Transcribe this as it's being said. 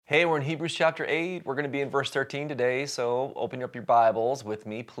Hey, we're in Hebrews chapter 8. We're going to be in verse 13 today, so open up your Bibles with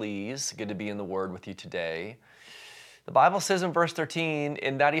me, please. Good to be in the Word with you today. The Bible says in verse 13,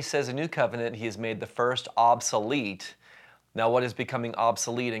 in that he says, a new covenant, he has made the first obsolete. Now what is becoming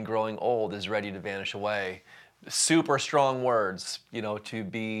obsolete and growing old is ready to vanish away. Super strong words, to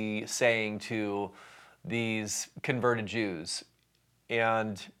be saying to these converted Jews.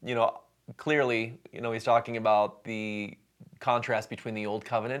 And, clearly, he's talking about the contrast between the old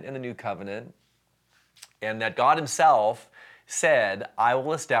covenant and the new covenant, and that God himself said, I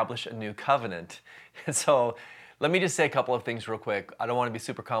will establish a new covenant. And so let me just say a couple of things real quick. I don't want to be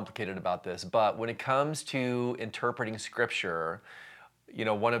super complicated about this, but when it comes to interpreting scripture,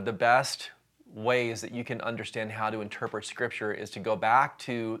 one of the best ways that you can understand how to interpret scripture is to go back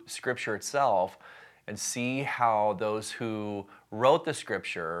to scripture itself and see how those who wrote the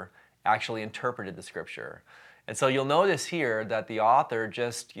scripture actually interpreted the scripture. And so you'll notice here that the author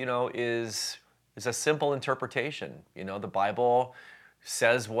just, is a simple interpretation. The Bible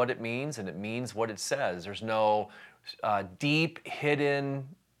says what it means and it means what it says. There's no deep hidden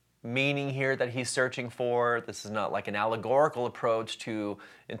meaning here that he's searching for. This is not like an allegorical approach to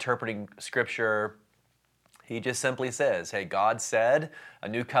interpreting scripture. He just simply says, hey, God said a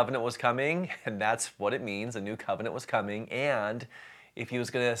new covenant was coming, and that's what it means. A new covenant was coming, and if he was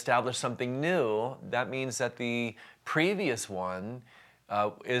going to establish something new, that means that the previous one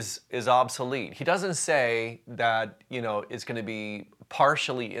is obsolete. He doesn't say that, it's going to be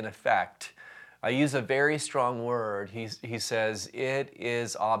partially in effect. I use a very strong word. He says it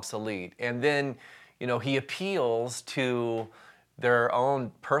is obsolete. And then, he appeals to their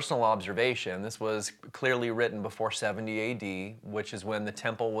own personal observation. This was clearly written before 70 AD, which is when the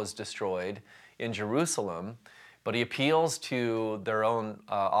temple was destroyed in Jerusalem. But he appeals to their own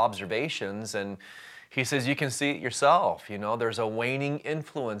observations, and he says, you can see it yourself. There's a waning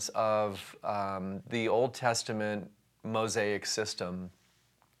influence of the Old Testament Mosaic system.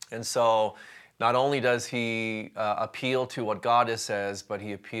 And so not only does he appeal to what God says, but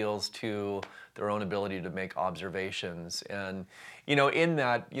he appeals to their own ability to make observations. And, in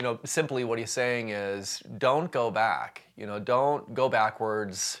that, simply what he's saying is, don't go back. Don't go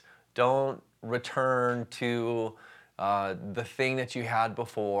backwards. Don't return to the thing that you had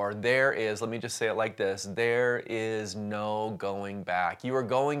before. Let me just say it like this, there is no going back. You are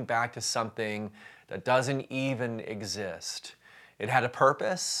going back to something that doesn't even exist. It had a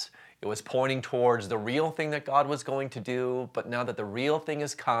purpose. It was pointing towards the real thing that God was going to do, but now that the real thing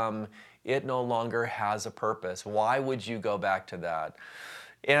has come, it no longer has a purpose. Why would you go back to that?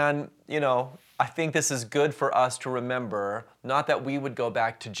 And, I think this is good for us to remember, not that we would go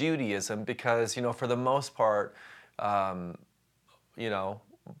back to Judaism, because, for the most part, the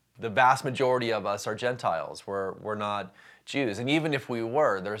vast majority of us are Gentiles. We're not Jews. And even if we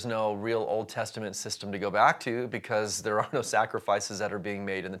were, there's no real Old Testament system to go back to because there are no sacrifices that are being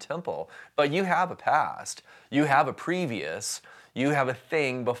made in the temple. But you have a past. You have a previous. You have a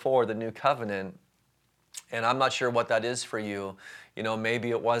thing before the new covenant. And I'm not sure what that is for you. Maybe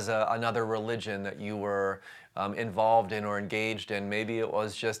it was another religion that you were involved in or engaged in. Maybe it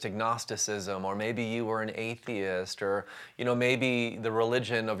was just agnosticism, or maybe you were an atheist, or maybe the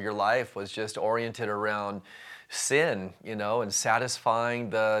religion of your life was just oriented around sin, and satisfying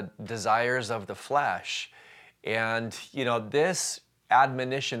the desires of the flesh. And this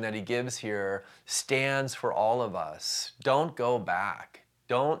admonition that he gives here stands for all of us. Don't go back.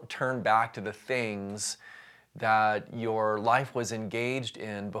 Don't turn back to the things that your life was engaged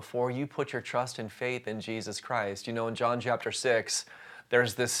in before you put your trust and faith in Jesus Christ. In John chapter 6,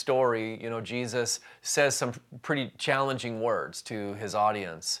 there's this story, Jesus says some pretty challenging words to his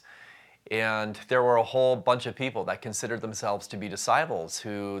audience. And there were a whole bunch of people that considered themselves to be disciples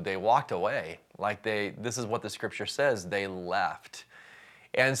who they walked away. This is what the scripture says, they left.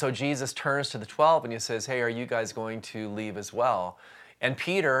 And so Jesus turns to the 12 and he says, hey, are you guys going to leave as well? And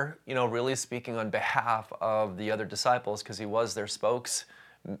Peter, really speaking on behalf of the other disciples, because he was their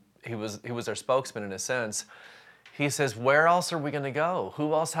he was their spokesman in a sense. He says, where else are we going to go?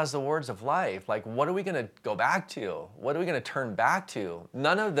 Who else has the words of life? What are we going to go back to? What are we going to turn back to?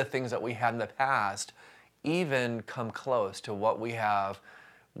 None of the things that we had in the past even come close to what we have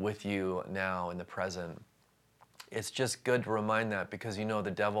with you now in the present. It's just good to remind that because,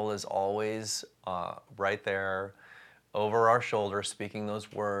 the devil is always right there over our shoulder speaking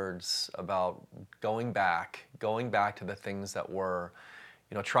those words about going back to the things that were,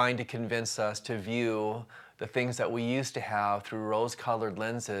 trying to convince us to view the things that we used to have through rose-colored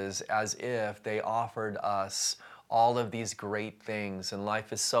lenses as if they offered us all of these great things. And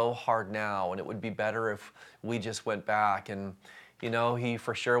life is so hard now, and it would be better if we just went back. And He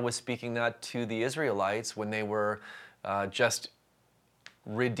for sure was speaking that to the Israelites when they were just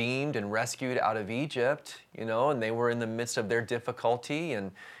redeemed and rescued out of Egypt, and they were in the midst of their difficulty,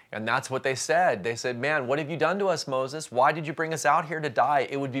 and that's what they said. They said, man, what have you done to us, Moses? Why did you bring us out here to die?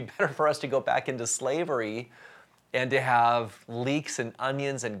 It would be better for us to go back into slavery and to have leeks and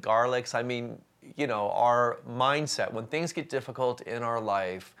onions and garlics. I mean, our mindset, when things get difficult in our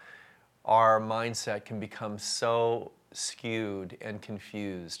life, our mindset can become so skewed and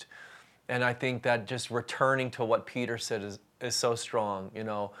confused. And I think that just returning to what Peter said is so strong.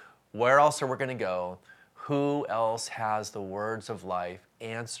 Where else are we going to go? Who else has the words of life?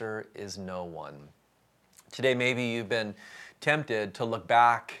 Answer is no one. Today, maybe you've been tempted to look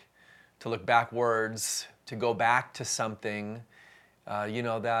backwards, to go back to something,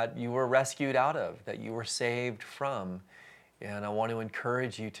 that you were rescued out of, that you were saved from. And I want to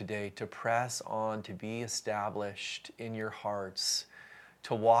encourage you today to press on, to be established in your hearts,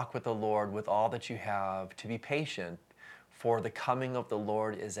 to walk with the Lord with all that you have, to be patient, for the coming of the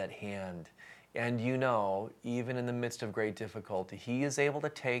Lord is at hand. And even in the midst of great difficulty, He is able to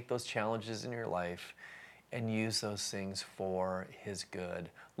take those challenges in your life and use those things for His good.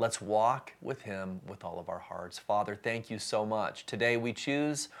 Let's walk with Him with all of our hearts. Father, thank you so much. Today we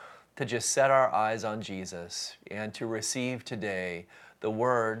choose to just set our eyes on Jesus and to receive today the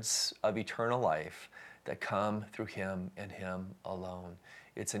words of eternal life that come through Him and Him alone.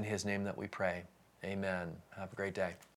 It's in His name that we pray. Amen. Have a great day.